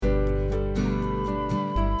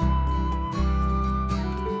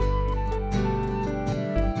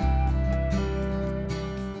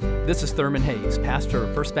This is Thurman Hayes, pastor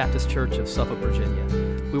of First Baptist Church of Suffolk, Virginia.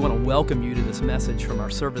 We want to welcome you to this message from our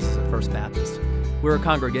services at First Baptist. We're a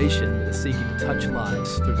congregation that is seeking to touch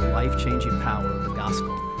lives through the life-changing power of the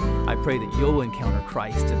gospel. I pray that you'll encounter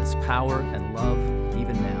Christ in his power and love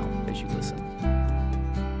even now as you listen.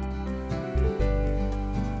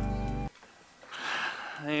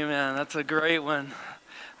 Amen. That's a great one.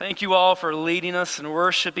 Thank you all for leading us in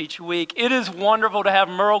worship each week. It is wonderful to have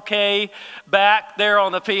Merle Kay back there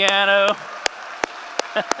on the piano.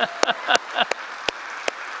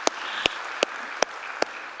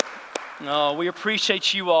 No, we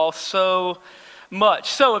appreciate you all so much.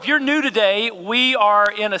 So if you're new today, we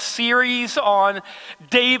are in a series on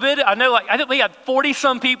David. I think we had 40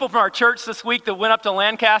 some people from our church this week that went up to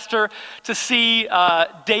Lancaster to see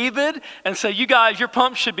David. And so you guys, your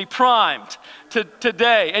pump should be primed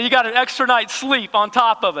today. And you got an extra night's sleep on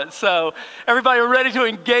top of it. So everybody ready to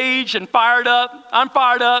engage and fired up. I'm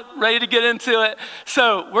fired up, ready to get into it.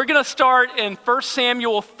 So we're going to start in 1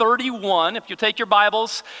 Samuel 31. If you take your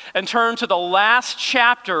Bibles and turn to the last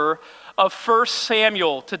chapter of 1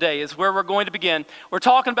 Samuel today is where we're going to begin. We're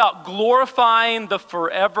talking about glorifying the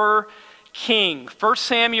forever King. 1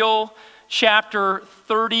 Samuel chapter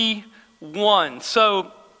 31.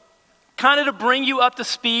 So kind of to bring you up to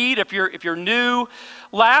speed, if you're new,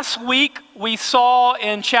 last week we saw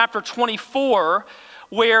in chapter 24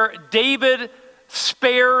 where David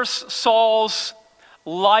spares Saul's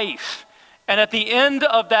life. And at the end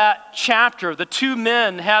of that chapter, the two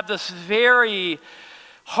men have this very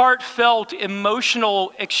heartfelt,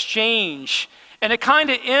 emotional exchange. And it kind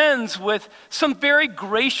of ends with some very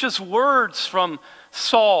gracious words from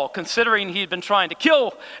Saul, considering he'd been trying to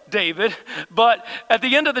kill David. But at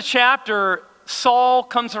the end of the chapter, Saul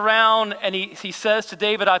comes around and he says to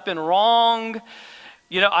David, I've been wrong.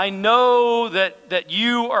 I know that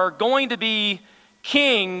you are going to be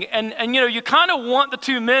king. And you kind of want the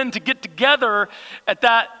two men to get together at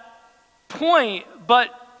that point.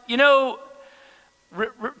 But,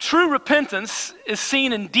 true repentance is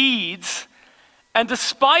seen in deeds, and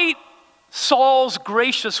despite Saul's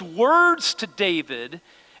gracious words to David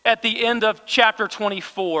at the end of chapter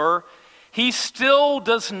 24, he still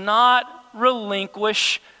does not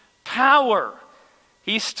relinquish power.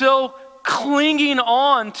 He's still clinging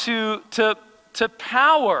on to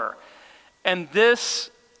power, and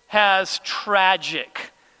this has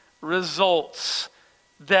tragic results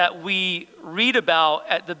that we read about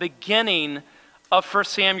at the beginning of 1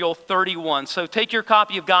 Samuel 31. So take your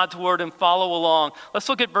copy of God's Word and follow along. Let's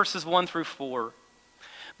look at verses 1 through 4.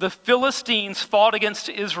 The Philistines fought against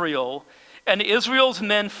Israel, and Israel's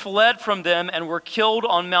men fled from them and were killed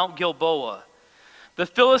on Mount Gilboa. The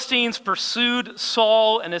Philistines pursued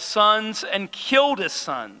Saul and his sons and killed his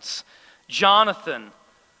sons, Jonathan,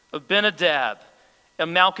 Abinadab,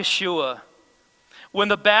 and Malchishua. When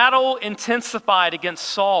the battle intensified against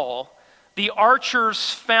Saul, the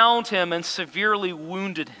archers found him and severely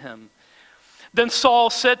wounded him. Then Saul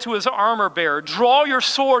said to his armor bearer, draw your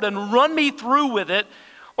sword and run me through with it,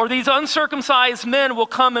 or these uncircumcised men will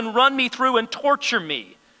come and run me through and torture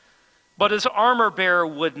me. But his armor bearer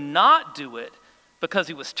would not do it because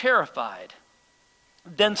he was terrified.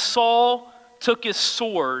 Then Saul took his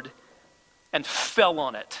sword and fell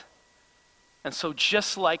on it. And so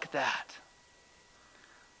just like that,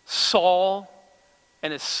 Saul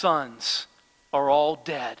and his sons are all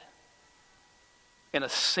dead in a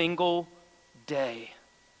single day.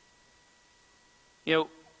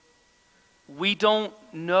 We don't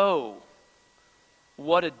know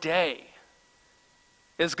what a day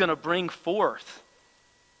is going to bring forth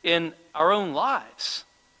in our own lives.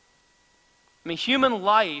 Human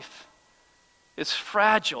life is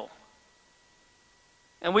fragile,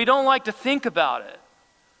 and we don't like to think about it.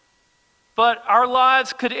 But our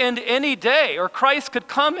lives could end any day, or Christ could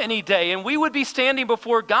come any day, and we would be standing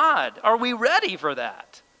before God. Are we ready for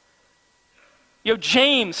that?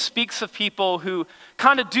 James speaks of people who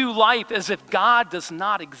kind of do life as if God does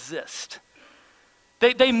not exist.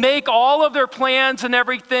 They make all of their plans and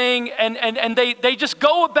everything, and they just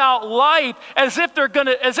go about life as if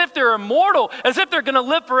they're immortal, as if they're gonna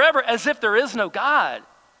live forever, as if there is no God.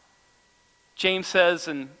 James says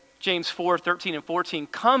in James 4:13 and 14,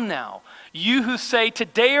 come now, you who say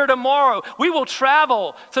today or tomorrow we will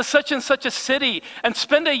travel to such and such a city and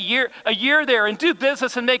spend a year there and do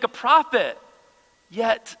business and make a profit.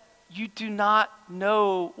 Yet you do not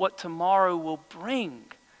know what tomorrow will bring,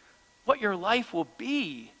 what your life will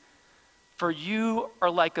be. For you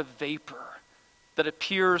are like a vapor that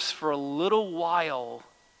appears for a little while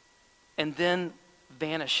and then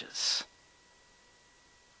vanishes.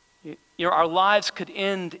 Our lives could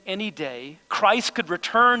end any day. Christ could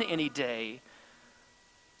return any day.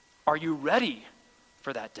 Are you ready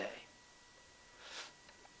for that day?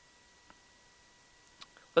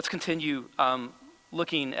 Let's continue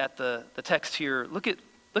looking at the text here. Look at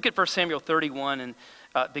 1 Samuel 31 and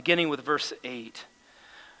beginning with verse 8.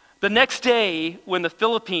 The next day, when the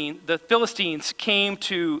Philistines came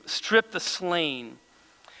to strip the slain,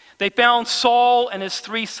 they found Saul and his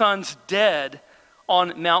 3 sons dead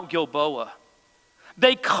on Mount Gilboa.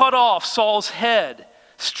 They cut off Saul's head,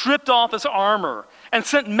 stripped off his armor, and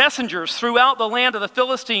sent messengers throughout the land of the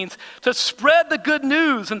Philistines to spread the good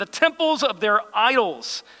news in the temples of their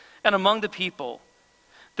idols and among the people.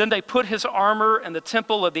 Then they put his armor in the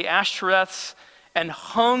temple of the Ashtoreths and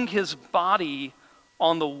hung his body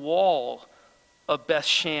on the wall of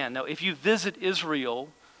Bethshan. Now, if you visit Israel,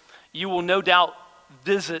 you will no doubt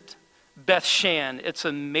visit Bethshan. It's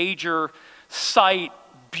a major site,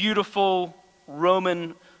 beautiful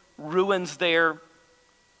Roman ruins there.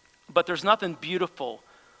 But there's nothing beautiful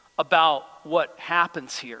about what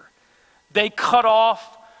happens here. They cut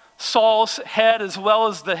off Saul's head as well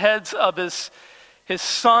as the heads of his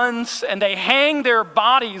sons, and they hang their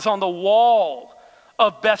bodies on the wall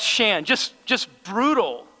of Bethshan. Just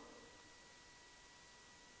brutal.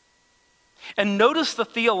 And notice the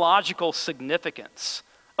theological significance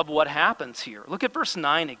of what happens here. Look at verse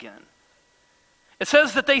 9 again. It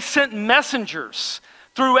says that they sent messengers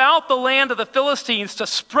throughout the land of the Philistines to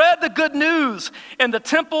spread the good news in the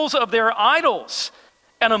temples of their idols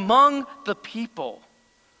and among the people.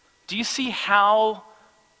 Do you see how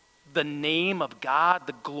the name of God,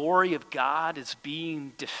 the glory of God, is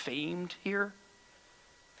being defamed here?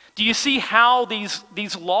 Do you see how these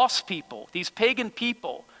lost people, these pagan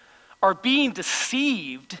people, are being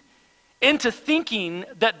deceived into thinking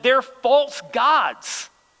that their false gods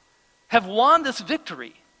have won this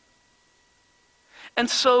victory? And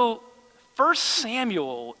so 1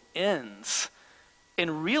 Samuel ends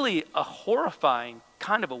in really a horrifying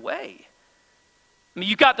kind of a way. I mean,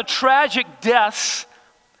 you got the tragic deaths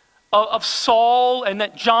of Saul and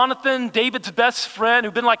that Jonathan, David's best friend,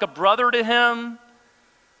 who'd been like a brother to him,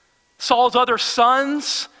 Saul's other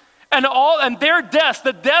sons, and their deaths,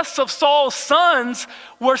 the deaths of Saul's sons,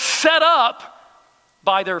 were set up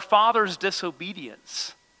by their father's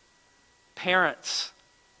disobedience. Parents,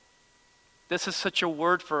 this is such a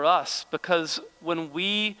word for us, because when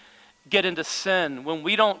we get into sin, when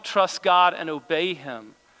we don't trust God and obey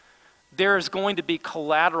him, there is going to be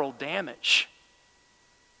collateral damage.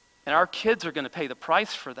 And our kids are going to pay the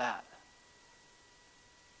price for that.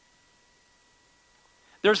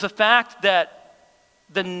 There's the fact that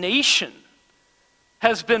the nation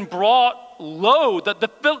has been brought low.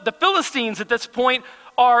 The Philistines at this point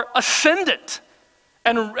are ascendant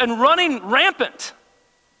and running rampant.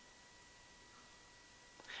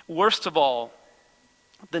 Worst of all,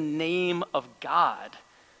 the name of God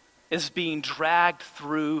is being dragged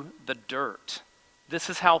through the dirt.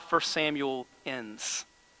 This is how 1 Samuel ends.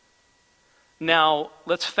 Now,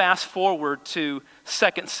 let's fast forward to 2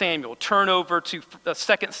 Samuel. Turn over to 2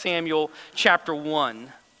 Samuel chapter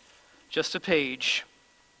 1, just a page.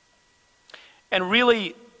 And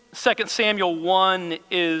really, 2 Samuel 1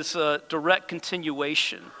 is a direct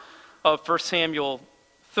continuation of 1 Samuel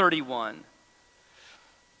 31.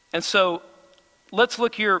 And so, let's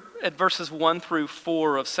look here at verses 1 through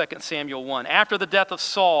 4 of 2 Samuel 1. After the death of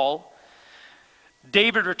Saul,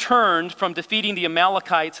 David returned from defeating the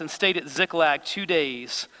Amalekites and stayed at Ziklag 2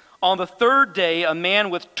 days. On the 3rd day, a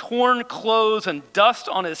man with torn clothes and dust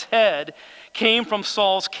on his head came from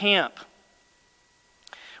Saul's camp.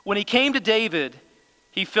 When he came to David,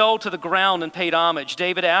 he fell to the ground and paid homage.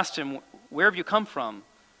 David asked him, "Where have you come from?"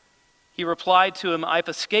 He replied to him, "I've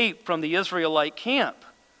escaped from the Israelite camp."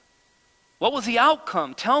 "What was the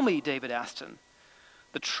outcome? Tell me," David asked him.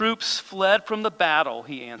 "The troops fled from the battle,"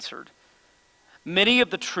 he answered. "Many of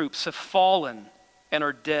the troops have fallen and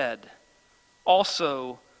are dead.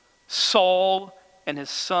 Also, Saul and his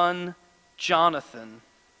son Jonathan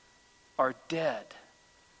are dead."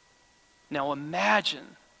 Now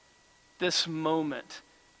imagine this moment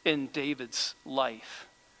in David's life.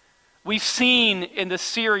 We've seen in the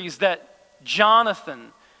series that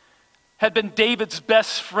Jonathan had been David's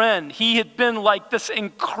best friend. He had been like this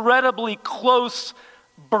incredibly close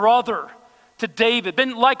brother to David,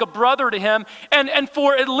 been like a brother to him. And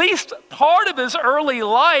for at least part of his early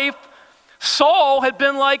life, Saul had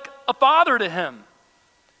been like a father to him.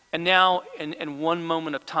 And now, in one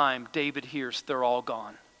moment of time, David hears they're all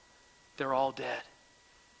gone. They're all dead.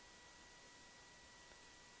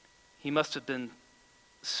 He must have been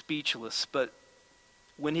speechless, but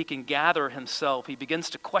when he can gather himself, he begins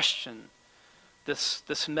to question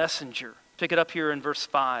this messenger. Pick it up here in verse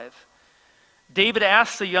 5. David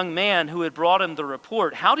asked the young man who had brought him the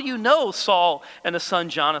report, "How do you know Saul and his son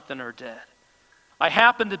Jonathan are dead?" "I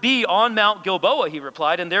happened to be on Mount Gilboa," he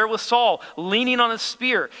replied, "and there was Saul leaning on his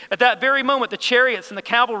spear. At that very moment, the chariots and the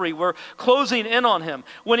cavalry were closing in on him.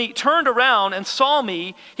 When he turned around and saw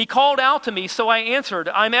me, he called out to me, so I answered,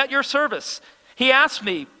 'I'm at your service.' He asked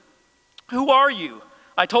me, 'Who are you?'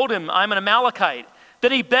 I told him, 'I'm an Amalekite.'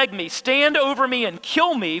 Then he begged me, 'Stand over me and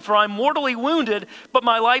kill me, for I'm mortally wounded, but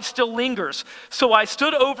my life still lingers.' So I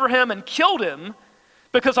stood over him and killed him,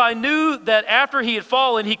 because I knew that after he had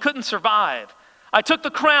fallen, he couldn't survive. I took the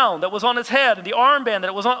crown that was on his head and the armband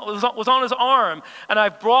that was on his arm, and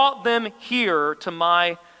I've brought them here to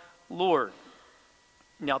my Lord."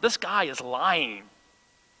 Now, this guy is lying.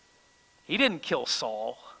 He didn't kill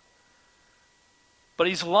Saul. But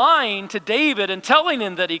he's lying to David and telling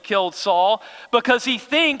him that he killed Saul because he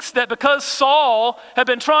thinks that because Saul had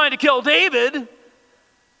been trying to kill David,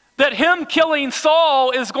 that him killing Saul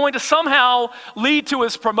is going to somehow lead to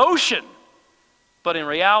his promotion. But in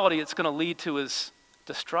reality, it's going to lead to his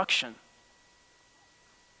destruction.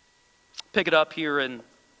 Pick it up here in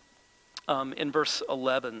verse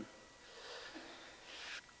 11.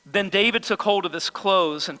 Then David took hold of his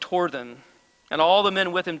clothes and tore them, and all the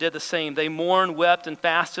men with him did the same. They mourned, wept, and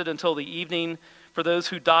fasted until the evening for those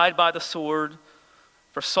who died by the sword,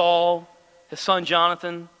 for Saul, his son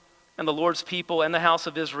Jonathan, and the Lord's people, and the house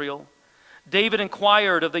of Israel. David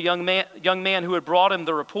inquired of the young man who had brought him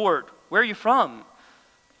the report, "Where are you from?"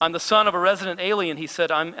 "I'm the son of a resident alien," he said.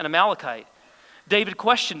 "I'm an Amalekite." David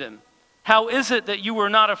questioned him, "How is it that you were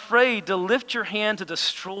not afraid to lift your hand to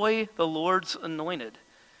destroy the Lord's anointed?"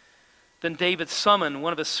 Then David summoned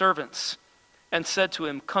one of his servants and said to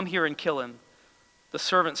him, "Come here and kill him." The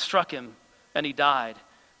servant struck him, and he died.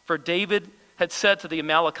 For David had said to the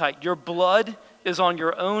Amalekite, "Your blood is on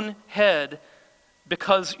your own head,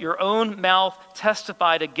 because your own mouth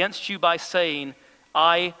testified against you by saying,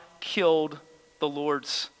 'I killed the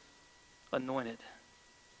Lord's anointed.'"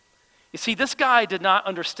 You see, this guy did not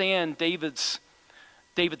understand David's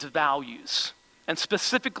values, and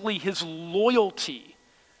specifically his loyalty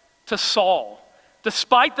to Saul.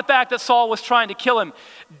 Despite the fact that Saul was trying to kill him,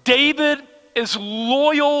 David is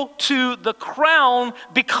loyal to the crown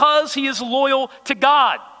because he is loyal to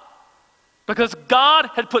God. Because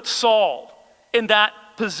God had put Saul in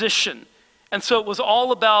that position. And so it was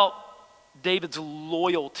all about David's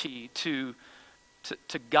loyalty to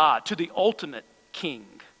God, to the ultimate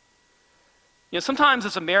king. You know, sometimes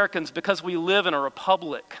as Americans, because we live in a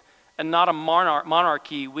republic and not a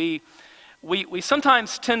monarchy, we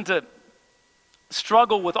sometimes tend to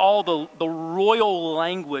struggle with all the royal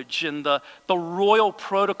language and the royal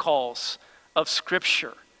protocols of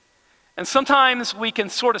Scripture. And sometimes we can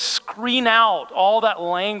sort of screen out all that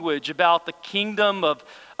language about the kingdom of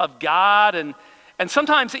God, and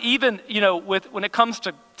sometimes even, you know, when it comes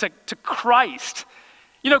to Christ,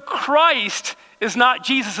 you know, Christ is not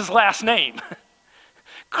Jesus' last name.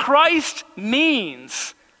 Christ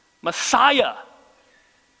means Messiah,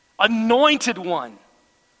 anointed one,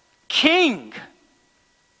 king.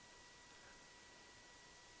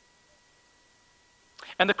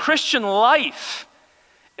 And the Christian life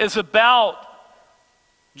is about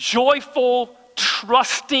joyful,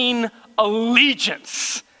 trusting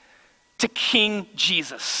allegiance to King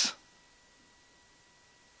Jesus.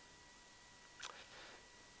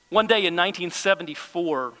 One day in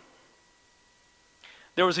 1974,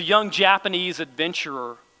 there was a young Japanese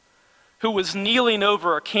adventurer who was kneeling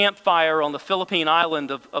over a campfire on the Philippine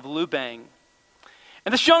island of Lubang.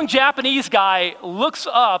 And this young Japanese guy looks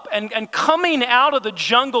up, and coming out of the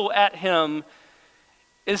jungle at him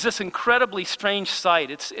is this incredibly strange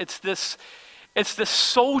sight. It's this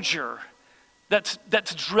soldier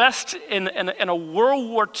that's dressed in a World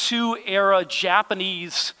War II era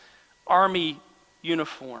Japanese army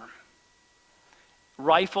uniform,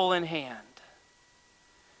 rifle in hand.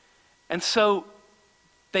 And so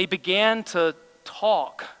they began to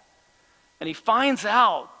talk. And he finds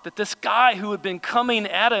out that this guy who had been coming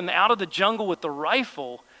at him out of the jungle with the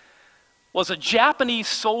rifle was a Japanese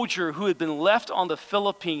soldier who had been left on the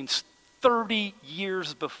Philippines 30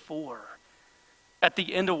 years before, at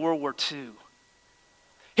the end of World War II.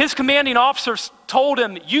 His commanding officers told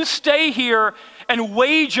him, "You stay here and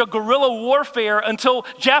wage a guerrilla warfare until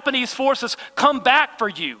Japanese forces come back for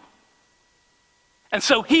you." And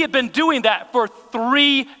so he had been doing that for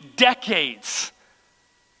 3 decades.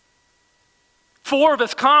 4 of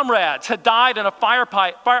his comrades had died in a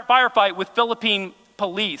firefight with Philippine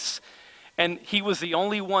police, and he was the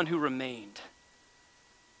only one who remained.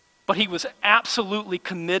 but he was absolutely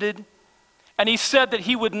committed. And he said that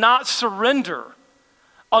he would not surrender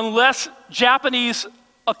unless Japanese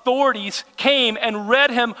authorities came and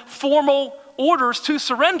read him formal orders to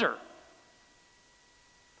surrender.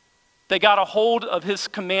 They got a hold of his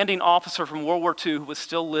commanding officer from World War II who was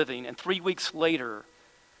still living, and 3 weeks later,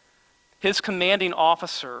 his commanding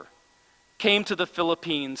officer came to the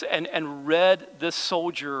Philippines and read this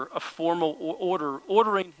soldier a formal order,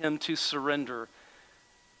 ordering him to surrender,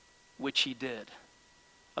 which he did.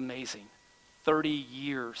 Amazing. 30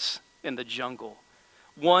 years in the jungle.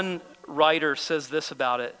 One writer says this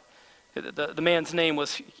about it. The man's name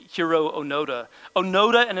was Hiro Onoda.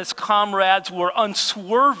 Onoda and his comrades were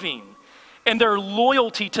unswerving in their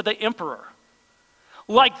loyalty to the emperor.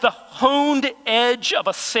 Like the honed edge of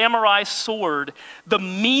a samurai sword, the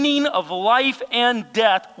meaning of life and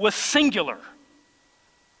death was singular.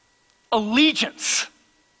 Allegiance.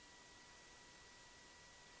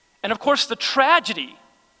 And of course, the tragedy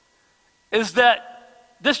is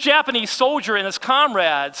that this Japanese soldier and his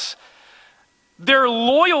comrades, their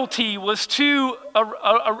loyalty was to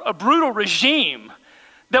a brutal regime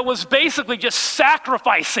that was basically just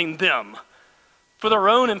sacrificing them for their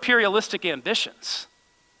own imperialistic ambitions.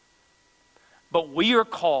 But we are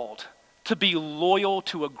called to be loyal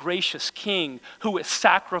to a gracious king who has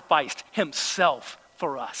sacrificed himself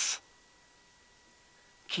for us.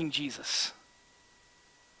 King Jesus.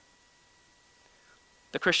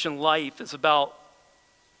 The Christian life is about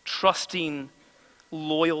trusting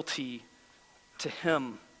loyalty to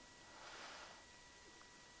him.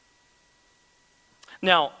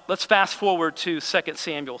 Now, let's fast forward to 2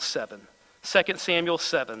 Samuel 7. 2 Samuel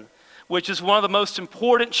 7, which is one of the most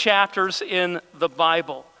important chapters in the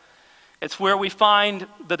Bible. It's where we find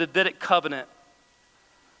the Davidic covenant.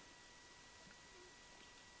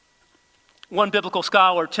 One biblical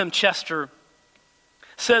scholar, Tim Chester,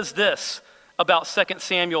 says this about 2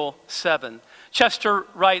 Samuel 7. Chester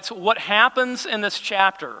writes, what happens in this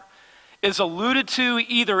chapter is alluded to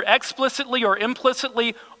either explicitly or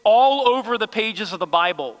implicitly all over the pages of the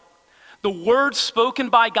Bible. The words spoken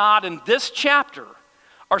by God in this chapter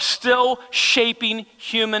are still shaping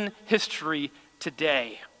human history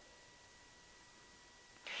today.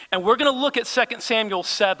 And we're going to look at 2 Samuel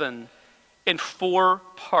 7 in 4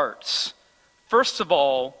 parts. First of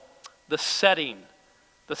all, the setting,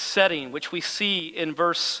 which we see in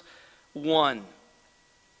verse 1.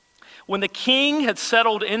 When the king had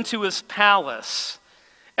settled into his palace,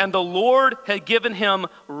 and the Lord had given him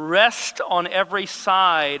rest on every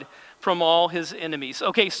side from all his enemies.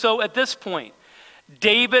 Okay, so at this point,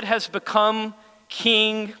 David has become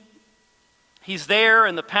king. He's there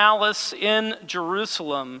in the palace in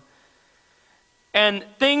Jerusalem, and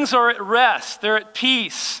things are at rest. They're at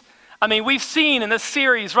peace. I mean, we've seen in this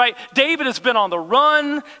series, right? David has been on the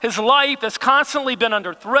run. His life has constantly been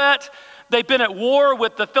under threat. They've been at war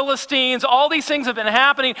with the Philistines. All these things have been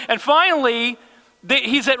happening. And finally,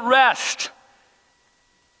 he's at rest.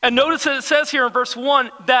 And notice that it says here in verse 1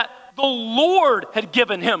 that the Lord had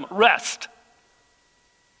given him rest.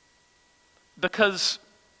 Because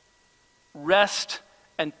rest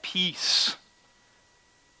and peace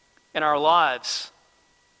in our lives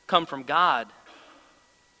come from God.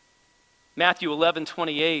 Matthew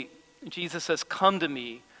 11:28, Jesus says, "Come to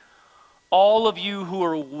me, all of you who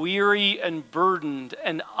are weary and burdened,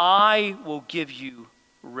 and I will give you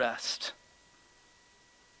rest."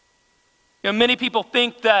 You know, many people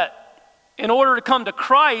think that in order to come to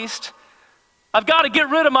Christ, I've got to get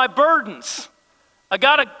rid of my burdens. I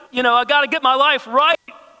got to get my life right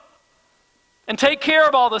and take care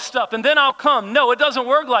of all this stuff, and then I'll come. No, it doesn't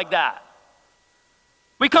work like that.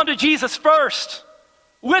 We come to Jesus first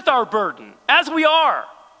with our burden, as we are.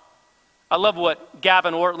 I love what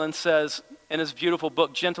Gavin Ortland says in his beautiful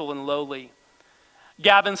book, Gentle and Lowly.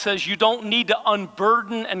 Gavin says, you don't need to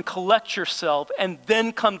unburden and collect yourself and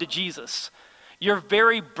then come to Jesus. Your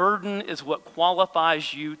very burden is what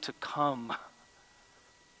qualifies you to come.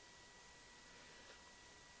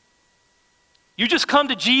 You just come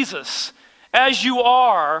to Jesus as you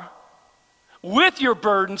are with your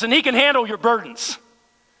burdens, and he can handle your burdens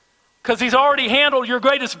because he's already handled your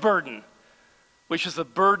greatest burden, which is the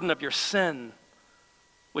burden of your sin,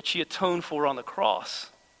 which he atoned for on the cross.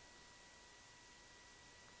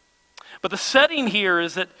 But the setting here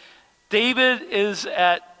is that David is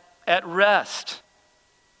at rest,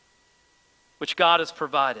 which God has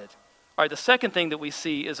provided. All right, the second thing that we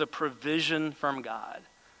see is a provision from God.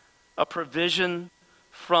 A provision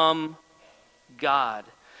from God.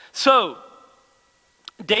 So,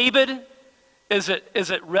 David is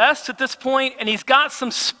at rest at this point, and he's got some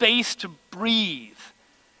space to breathe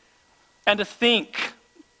and to think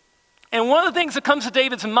And one of the things that comes to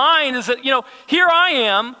David's mind is that, here I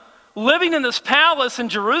am living in this palace in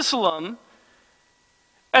Jerusalem,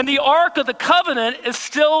 and the Ark of the Covenant is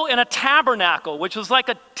still in a tabernacle, which was like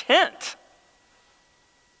a tent.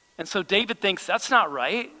 And so David thinks that's not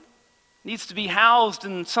right. It needs to be housed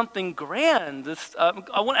in something grand.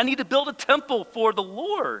 I need to build a temple for the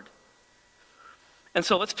Lord. And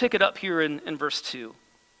so let's pick it up here in verse 2.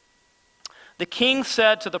 The king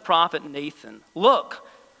said to the prophet Nathan, "Look,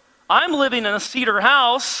 I'm living in a cedar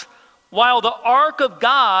house while the ark of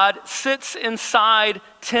God sits inside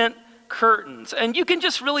tent curtains." And you can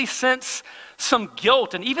just really sense some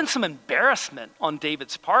guilt and even some embarrassment on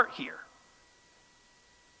David's part here.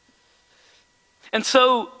 And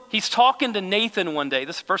so he's talking to Nathan one day.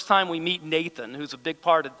 This is the first time we meet Nathan, who's a big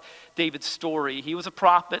part of David's story. He was a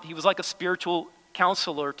prophet. He was like a spiritual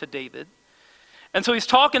counselor to David. And so he's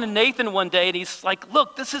talking to Nathan one day, and he's like,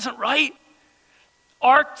 "Look, this isn't right.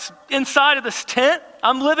 Ark's inside of this tent.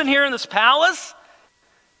 I'm living here in this palace.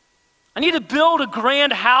 I need to build a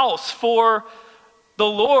grand house for the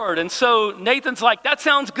Lord." And so Nathan's like, "That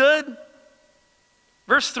sounds good."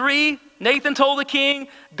 Verse 3, Nathan told the king,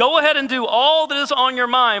 "Go ahead and do all that is on your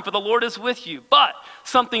mind, for the Lord is with you. But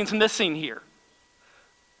something's missing here."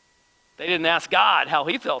 They didn't ask God how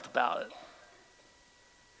he felt about it.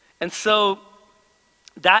 And so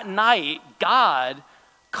that night, God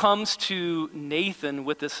comes to Nathan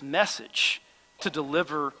with this message to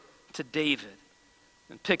deliver to David.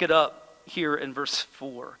 And pick it up here in verse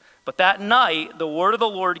 4. "But that night, the word of the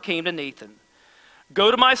Lord came to Nathan. Go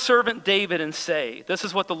to my servant David and say, this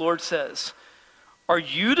is what the Lord says. Are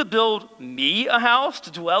you to build me a house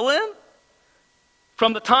to dwell in?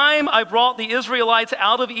 From the time I brought the Israelites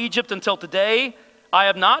out of Egypt until today, I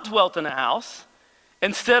have not dwelt in a house.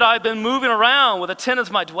 Instead, I've been moving around with a tent as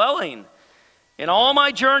my dwelling. In all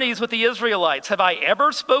my journeys with the Israelites, have I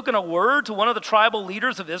ever spoken a word to one of the tribal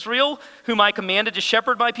leaders of Israel, whom I commanded to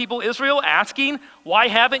shepherd my people Israel, asking, why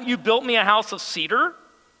haven't you built me a house of cedar?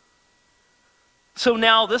 So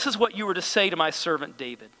now this is what you were to say to my servant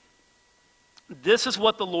David. This is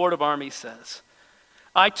what the Lord of armies says.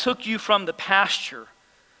 I took you from the pasture,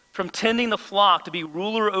 from tending the flock to be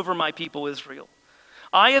ruler over my people Israel.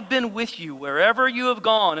 I have been with you wherever you have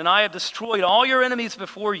gone, and I have destroyed all your enemies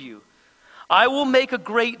before you. I will make a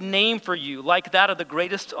great name for you, like that of the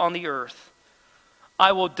greatest on the earth.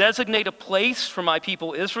 I will designate a place for my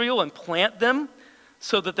people Israel and plant them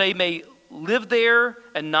so that they may live there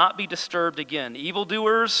and not be disturbed again.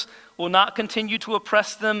 Evildoers will not continue to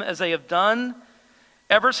oppress them as they have done.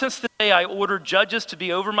 Ever since the day I ordered judges to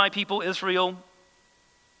be over my people Israel,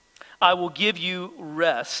 I will give you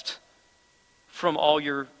rest from all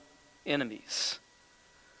your enemies.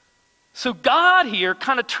 So God here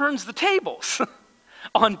kind of turns the tables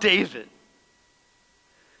on David.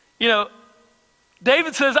 You know,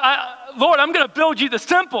 David says, Lord, I'm going to build you this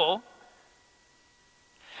temple.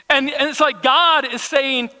 And it's like God is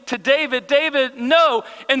saying to David, David, no,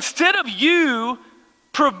 instead of you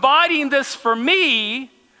providing this for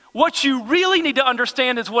me, what you really need to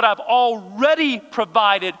understand is what I've already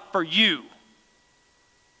provided for you.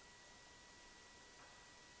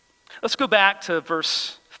 Let's go back to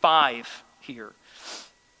verse 5 here.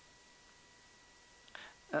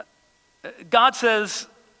 God says,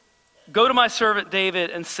 go to my servant David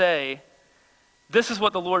and say, this is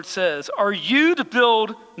what the Lord says. Are you to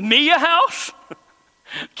build me a house?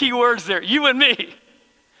 Key words there, you and me.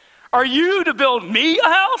 Are you to build me a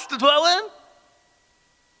house to dwell in?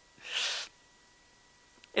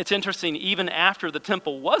 It's interesting, even after the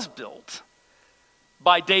temple was built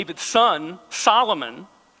by David's son, Solomon,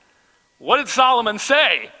 what did Solomon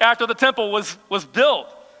say after the temple was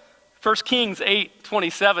built? 1 Kings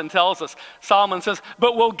 8:27 tells us, Solomon says,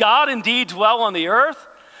 but will God indeed dwell on the earth?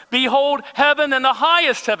 Behold, heaven and the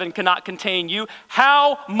highest heaven cannot contain you.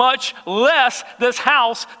 How much less this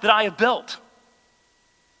house that I have built?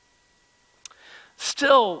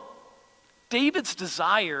 Still, David's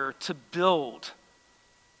desire to build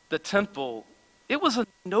the temple, it was a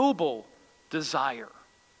noble desire.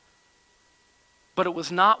 But it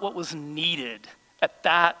was not what was needed at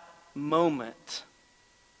that moment.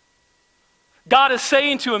 God is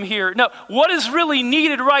saying to him here, no, what is really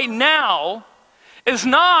needed right now is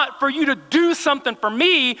not for you to do something for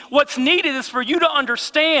me. What's needed is for you to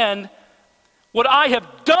understand what I have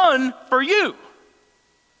done for you.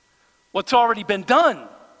 What's already been done.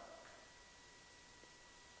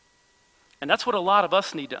 And that's what a lot of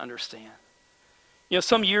us need to understand. You know,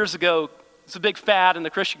 some years ago, it's a big fad in the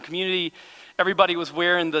Christian community. Everybody was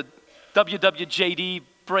wearing the WWJD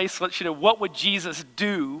bracelets, you know, what would Jesus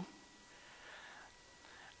do?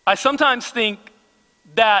 I sometimes think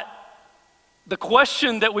that the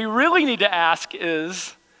question that we really need to ask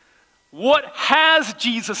is, what has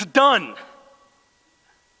Jesus done?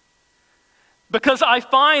 Because I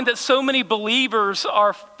find that so many believers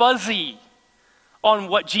are fuzzy on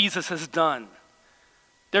what Jesus has done.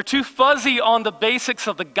 They're too fuzzy on the basics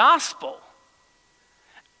of the gospel.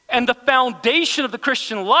 And the foundation of the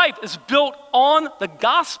Christian life is built on the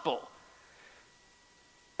gospel.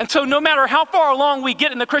 And so no matter how far along we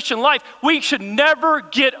get in the Christian life, we should never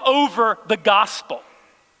get over the gospel.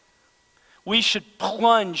 We should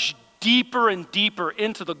plunge deeper and deeper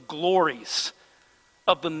into the glories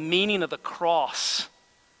of the meaning of the cross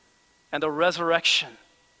and the resurrection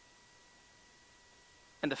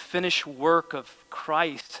and the finished work of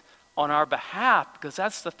Christ on our behalf, because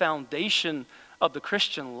that's the foundation of the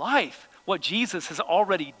Christian life, what Jesus has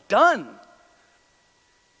already done.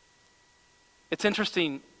 It's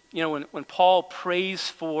interesting, when Paul prays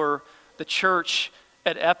for the church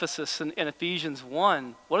at Ephesus in Ephesians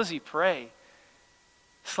 1, what does he pray?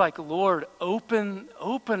 It's like, Lord, open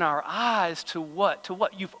our eyes to what? To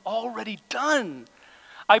what you've already done.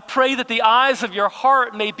 I pray that the eyes of your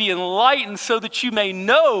heart may be enlightened so that you may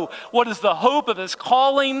know what is the hope of his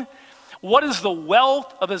calling, what is the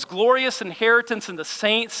wealth of his glorious inheritance in the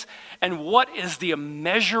saints, and what is the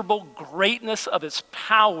immeasurable greatness of his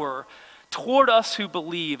power toward us who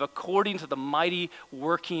believe, according to the mighty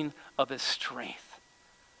working of his strength.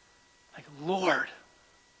 Like, Lord,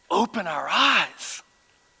 open our eyes.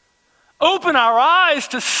 Open our eyes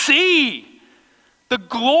to see the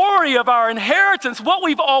glory of our inheritance, what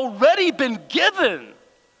we've already been given,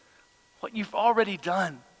 what you've already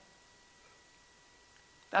done.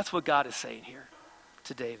 That's what God is saying here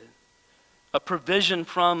to David. A provision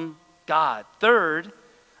from God. Third,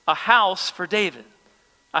 a house for David.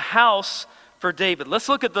 A house for David. Let's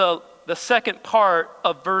look at the second part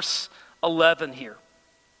of verse 11 here.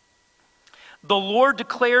 The Lord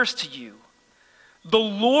declares to you, the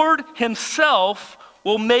Lord himself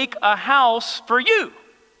will make a house for you.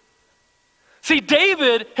 See,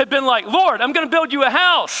 David had been like, Lord, I'm going to build you a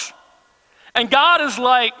house. And God is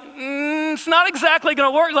like, it's not exactly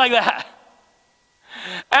going to work like that.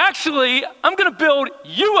 Actually, I'm going to build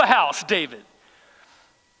you a house, David.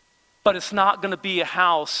 But it's not going to be a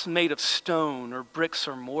house made of stone or bricks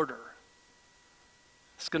or mortar.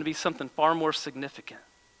 It's going to be something far more significant.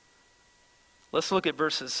 Let's look at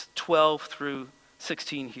verses 12 through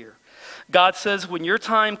 16 here. God says, when your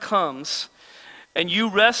time comes and you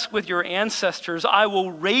rest with your ancestors, I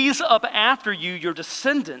will raise up after you your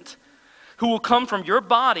descendant who will come from your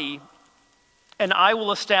body, and I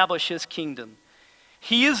will establish his kingdom.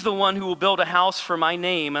 He is the one who will build a house for my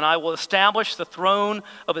name, and I will establish the throne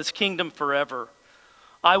of his kingdom forever.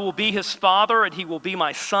 I will be his father, and he will be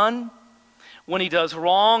my son. When he does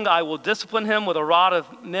wrong, I will discipline him with a rod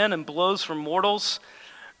of men and blows from mortals.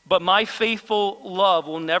 But my faithful love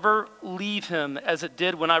will never leave him, as it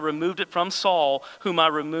did when I removed it from Saul, whom I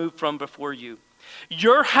removed from before you.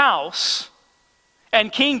 Your house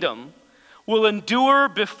and kingdom will endure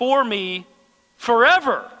before me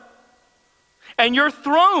forever, and your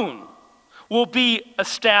throne will be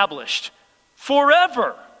established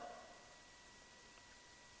forever.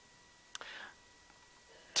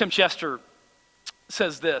 Tim Chester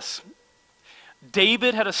says this: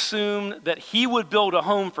 David had assumed that he would build a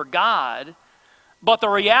home for God, but the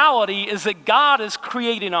reality is that God is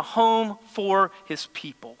creating a home for his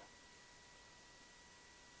people.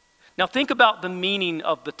 Now think about the meaning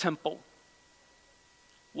of the temple.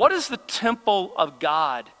 What is the temple of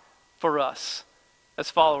God for us as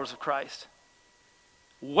followers of Christ?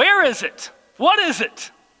 Where is it? What is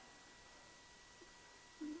it?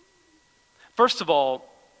 First of all,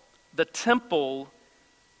 the temple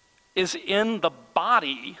is in the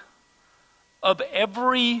body of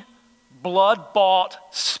every blood-bought,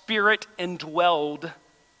 spirit-indwelled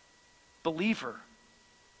believer.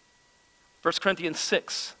 1 Corinthians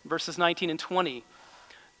 6, verses 19 and 20.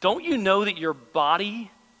 Don't you know that your body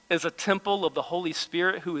is a temple of the Holy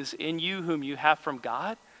Spirit who is in you, whom you have from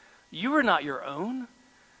God? You are not your own,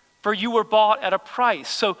 for you were bought at a price.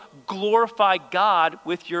 So glorify God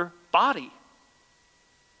with your body.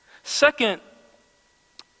 Second,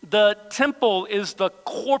 the temple is the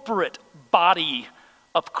corporate body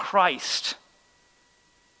of Christ.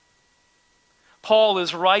 Paul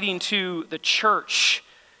is writing to the church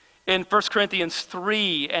in 1 Corinthians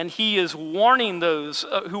 3, and he is warning those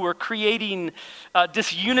who are creating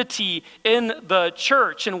disunity in the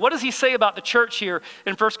church. And what does he say about the church here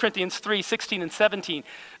in 1 Corinthians 3, 16 and 17?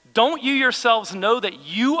 Don't you yourselves know that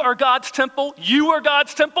you are God's temple? You are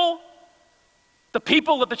God's temple? The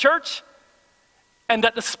people of the church? And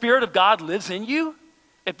that the Spirit of God lives in you?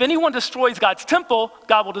 If anyone destroys God's temple,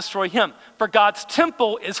 God will destroy him. For God's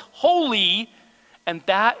temple is holy, and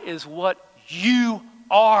that is what you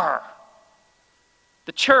are.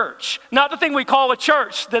 The church. Not the thing we call a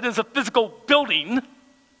church that is a physical building,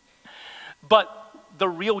 but the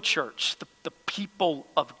real church, the people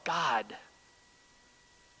of God.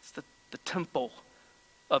 It's the temple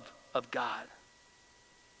of God.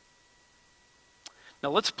 Now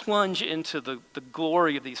let's plunge into the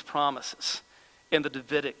glory of these promises in the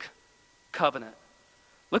Davidic covenant.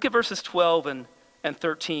 Look at verses 12 and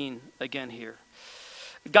 13 again here.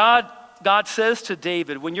 God says to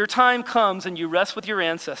David, when your time comes and you rest with your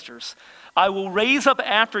ancestors, I will raise up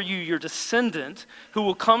after you your descendant who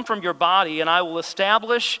will come from your body, and I will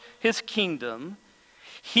establish his kingdom.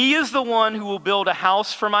 He is the one who will build a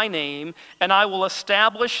house for my name, and I will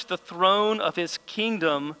establish the throne of his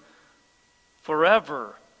kingdom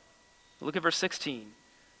forever. Look at verse 16. It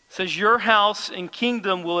says, your house and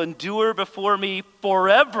kingdom will endure before me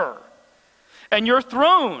forever, and your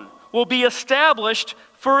throne will be established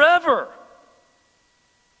forever.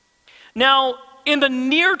 Now, in the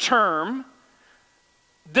near term,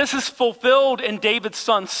 this is fulfilled in David's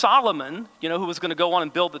son Solomon, who was going to go on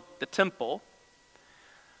and build the temple.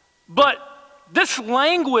 But this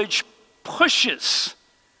language pushes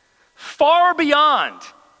far beyond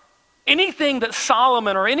anything that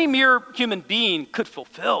Solomon or any mere human being could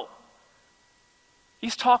fulfill.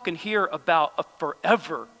 He's talking here about a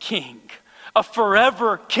forever king, a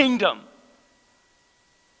forever kingdom.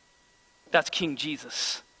 That's King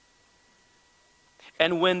Jesus.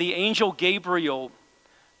 And when the angel Gabriel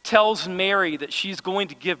tells Mary that she's going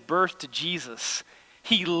to give birth to Jesus,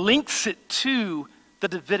 he links it to the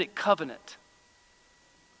Davidic covenant.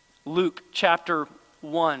 Luke chapter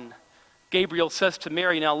 1, Gabriel says to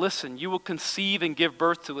Mary, now listen, you will conceive and give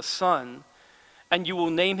birth to a son, and you will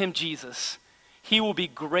name him Jesus. He will be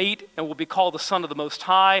great and will be called the Son of the Most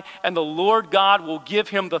High, and the Lord God will give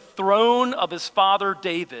him the throne of his father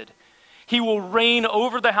David. He will reign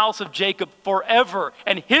over the house of Jacob forever,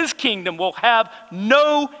 and his kingdom will have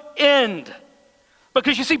no end.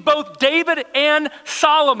 Because you see, both David and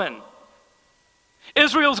Solomon,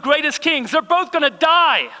 Israel's greatest kings, they're both going to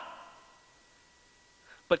die.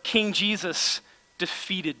 But King Jesus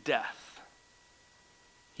defeated death.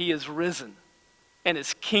 He is risen, and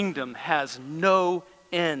his kingdom has no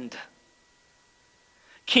end.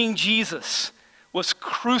 King Jesus was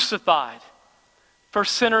crucified for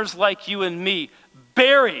sinners like you and me,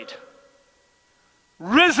 buried,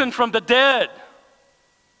 risen from the dead,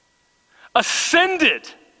 ascended,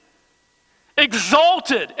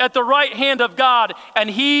 exalted at the right hand of God, and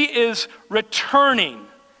he is returning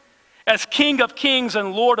as King of Kings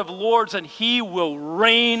and Lord of Lords, and he will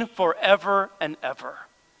reign forever and ever.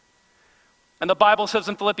 And the Bible says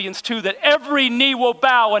in Philippians 2 that every knee will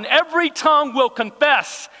bow and every tongue will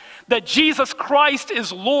confess that Jesus Christ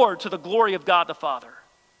is Lord, to the glory of God the Father.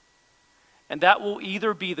 And that will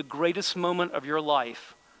either be the greatest moment of your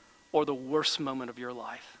life or the worst moment of your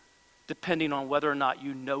life, depending on whether or not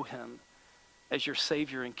you know him as your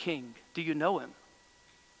Savior and King. Do you know him?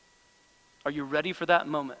 Are you ready for that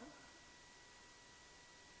moment?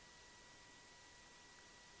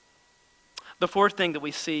 The fourth thing that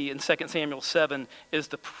we see in 2 Samuel 7 is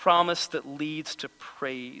the promise that leads to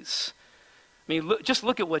praise. I mean, just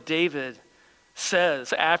look at what David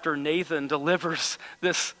says after Nathan delivers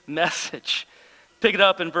this message. Pick it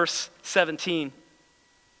up in verse 17.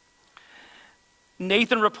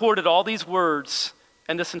 Nathan reported all these words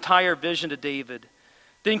and this entire vision to David.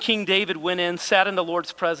 Then King David went in, sat in the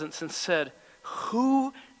Lord's presence, and said,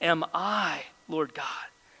 who am I, Lord God?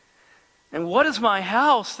 And what is my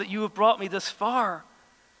house that you have brought me this far?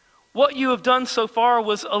 What you have done so far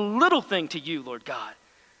was a little thing to you, Lord God.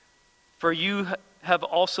 For you have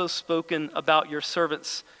also spoken about your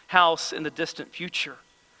servant's house in the distant future.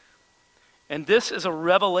 And this is a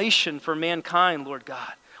revelation for mankind, Lord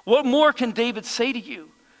God. What more can David say to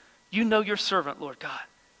you? You know your servant, Lord God.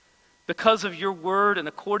 Because of your word and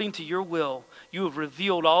according to your will, you have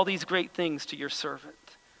revealed all these great things to your servant.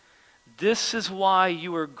 This is why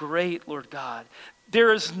you are great, Lord God.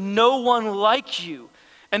 There is no one like you,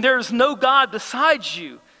 and there is no God besides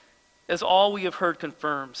you, as all we have heard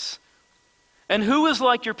confirms. And who is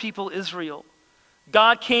like your people Israel?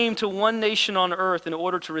 God came to one nation on earth in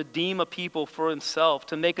order to redeem a people for himself,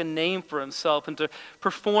 to make a name for himself, and to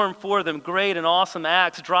perform for them great and awesome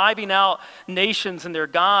acts, driving out nations and their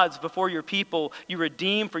gods before your people. You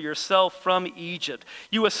redeem for yourself from Egypt.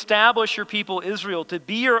 You establish your people Israel to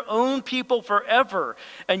be your own people forever,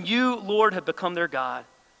 and you, Lord, have become their God.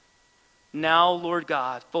 Now, Lord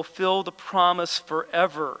God, fulfill the promise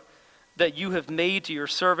forever that you have made to your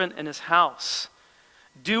servant and his house.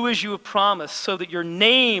 Do as you have promised, so that your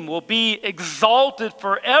name will be exalted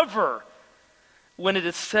forever when it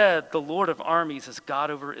is said, the Lord of armies is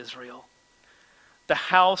God over Israel. The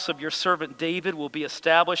house of your servant David will be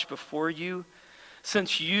established before you,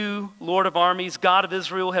 since you, Lord of armies, God of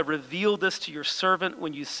Israel, have revealed this to your servant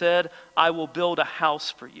when you said, I will build a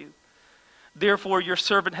house for you. Therefore, your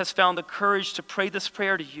servant has found the courage to pray this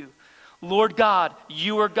prayer to you. Lord God,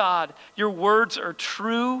 you are God. Your words are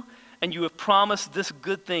true, and you have promised this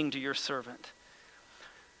good thing to your servant.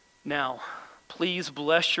 Now, please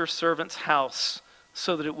bless your servant's house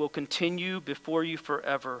so that it will continue before you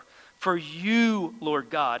forever. For you, Lord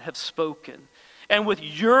God, have spoken, and with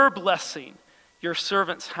your blessing, your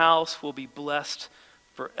servant's house will be blessed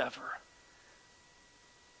forever.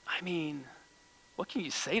 I mean, what can you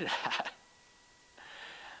say to that?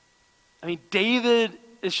 I mean, David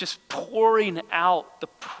is just pouring out the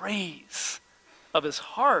praise of his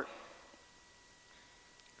heart.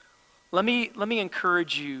 Let me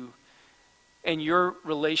encourage you in your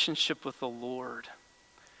relationship with the Lord,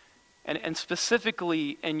 and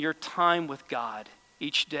specifically in your time with God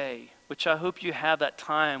each day, which I hope you have that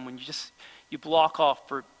time when you block off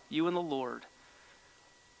for you and the Lord.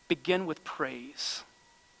 Begin with praise.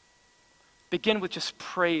 Begin with just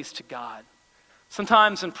praise to God.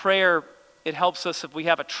 Sometimes in prayer, it helps us if we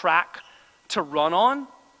have a track to run on,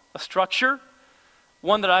 a structure.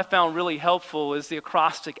 One that I found really helpful is the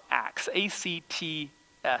acrostic ACTS,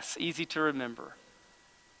 A-C-T-S, easy to remember.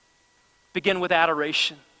 Begin with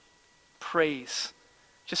adoration, praise,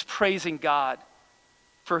 just praising God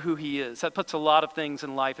for who he is. That puts a lot of things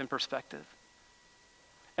in life in perspective.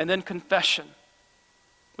 And then confession.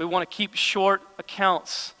 We want to keep short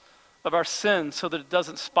accounts of our sins so that it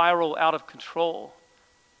doesn't spiral out of control.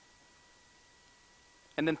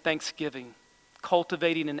 And then thanksgiving,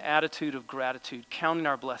 cultivating an attitude of gratitude, counting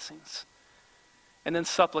our blessings. And then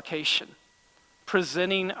supplication,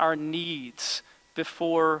 presenting our needs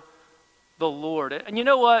before the Lord. And you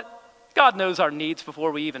know what? God knows our needs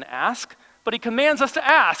before we even ask, but he commands us to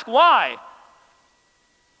ask. Why?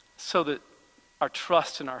 So that our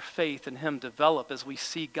trust and our faith in him develop as we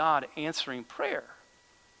see God answering prayer.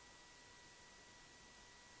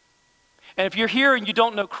 And if you're here and you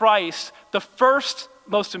don't know Christ, the first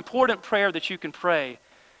most important prayer that you can pray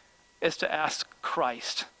is to ask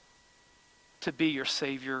Christ to be your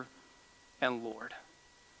Savior and Lord.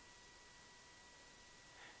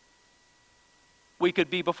 We could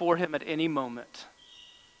be before him at any moment.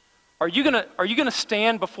 Are you gonna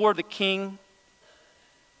stand before the King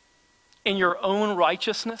in your own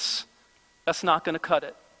righteousness? That's not gonna cut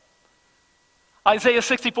it. Isaiah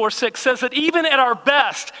 64:6 says that even at our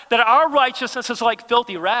best, that our righteousness is like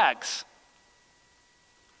filthy rags.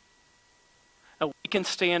 And we can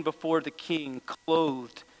stand before the King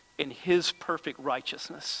clothed in his perfect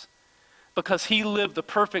righteousness because he lived the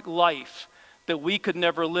perfect life that we could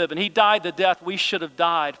never live. And he died the death we should have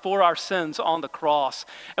died for our sins on the cross.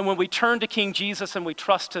 And when we turn to King Jesus and we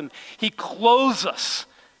trust him, he clothes us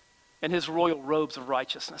in his royal robes of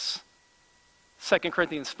righteousness. 2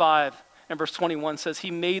 Corinthians 5 and verse 21 says, he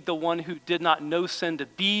made the one who did not know sin to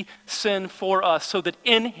be sin for us, so that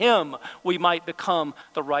in him we might become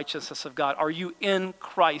the righteousness of God. Are you in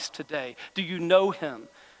Christ today? Do you know him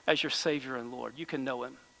as your Savior and Lord? You can know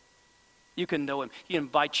him. You can know him. He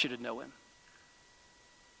invites you to know him.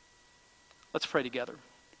 Let's pray together.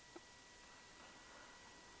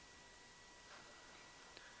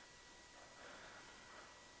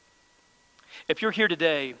 If you're here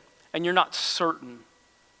today and you're not certain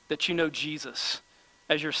that you know Jesus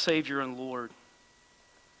as your Savior and Lord,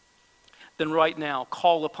 then right now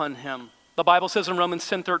call upon him. The Bible says in Romans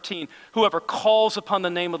 10:13, whoever calls upon the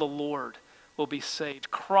name of the Lord will be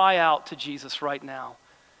saved. Cry out to Jesus right now.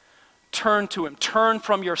 Turn to him. Turn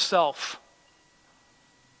from yourself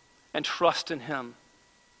and trust in him.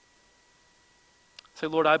 Say,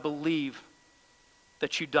 Lord, I believe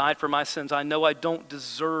that you died for my sins. I know I don't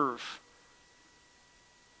deserve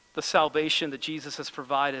the salvation that Jesus has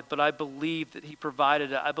provided, but I believe that he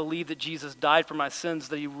provided it. I believe that Jesus died for my sins,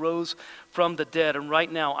 that he rose from the dead. And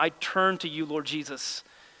right now, I turn to you, Lord Jesus,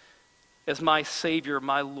 as my Savior,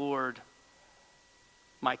 my Lord,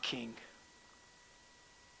 my King.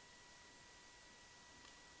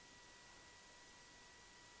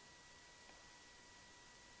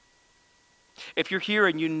 If you're here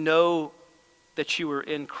and you know that you are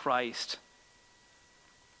in Christ,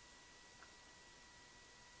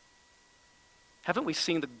 haven't we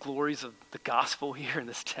seen the glories of the gospel here in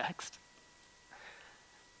this text?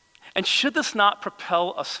 And should this not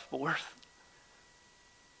propel us forth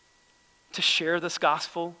to share this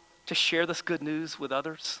gospel, to share this good news with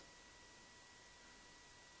others?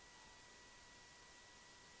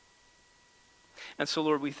 And so,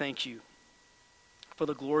 Lord, we thank you for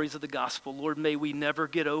the glories of the gospel. Lord, may we never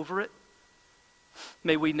get over it.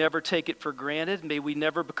 May we never take it for granted. May we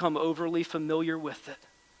never become overly familiar with it.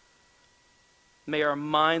 May our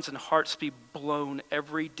minds and hearts be blown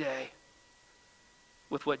every day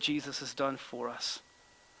with what Jesus has done for us.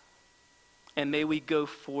 And may we go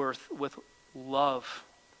forth with love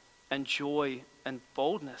and joy and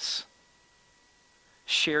boldness,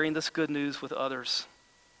 sharing this good news with others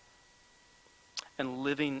and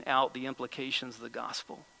living out the implications of the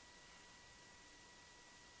gospel.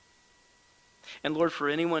 And Lord, for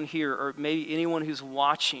anyone here, or maybe anyone who's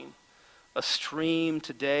watching a stream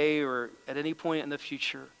today or at any point in the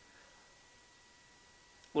future,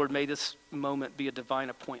 Lord, may this moment be a divine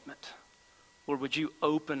appointment. Lord, would you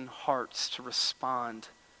open hearts to respond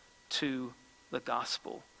to the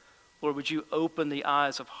gospel? Lord, would you open the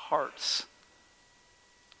eyes of hearts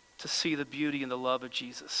to see the beauty and the love of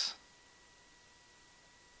Jesus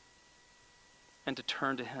and to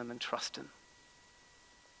turn to him and trust him?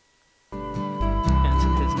 And it's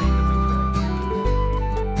in his name that we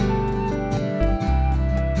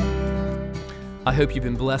pray. I hope you've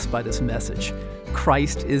been blessed by this message.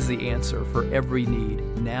 Christ is the answer for every need,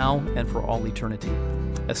 now and for all eternity.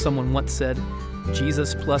 As someone once said,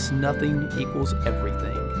 Jesus plus nothing equals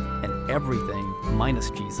everything, and everything minus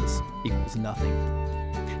Jesus equals nothing.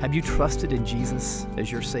 Have you trusted in Jesus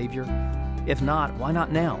as your Savior? If not, why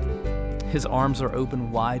not now? His arms are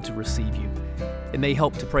open wide to receive you. It may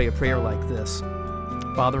help to pray a prayer like this.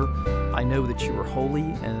 Father, I know that you are holy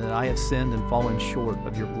and that I have sinned and fallen short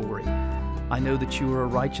of your glory. I know that you are a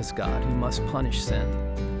righteous God who must punish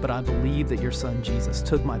sin, but I believe that your Son Jesus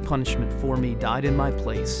took my punishment for me, died in my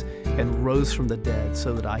place, and rose from the dead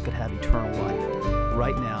so that I could have eternal life.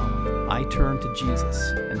 Right now, I turn to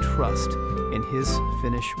Jesus and trust in his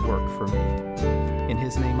finished work for me. In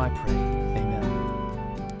his name I pray,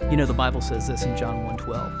 amen. You know, the Bible says this in John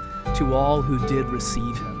 1:12, to all who did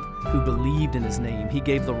receive him, who believed in his name, he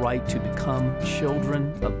gave the right to become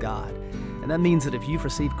children of God. And that means that if you've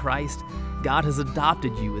received Christ, God has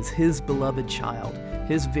adopted you as his beloved child,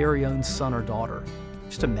 his very own son or daughter.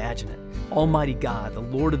 Just imagine it. Almighty God, the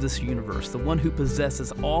Lord of this universe, the one who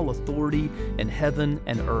possesses all authority in heaven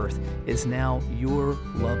and earth, is now your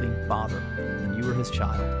loving Father, and you are his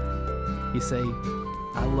child. You say,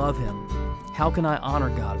 I love him. How can I honor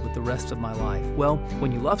God with the rest of my life? Well,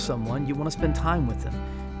 when you love someone, you want to spend time with them.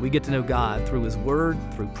 We get to know God through his word,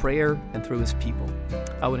 through prayer, and through his people.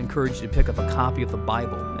 I would encourage you to pick up a copy of the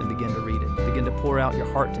Bible and begin to read it. Begin to pour out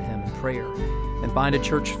your heart to him in prayer. And find a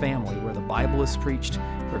church family where the Bible is preached,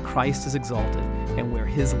 where Christ is exalted, and where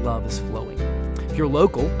his love is flowing. If you're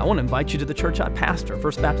local, I want to invite you to the church I pastor,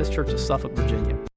 First Baptist Church of Suffolk, Virginia.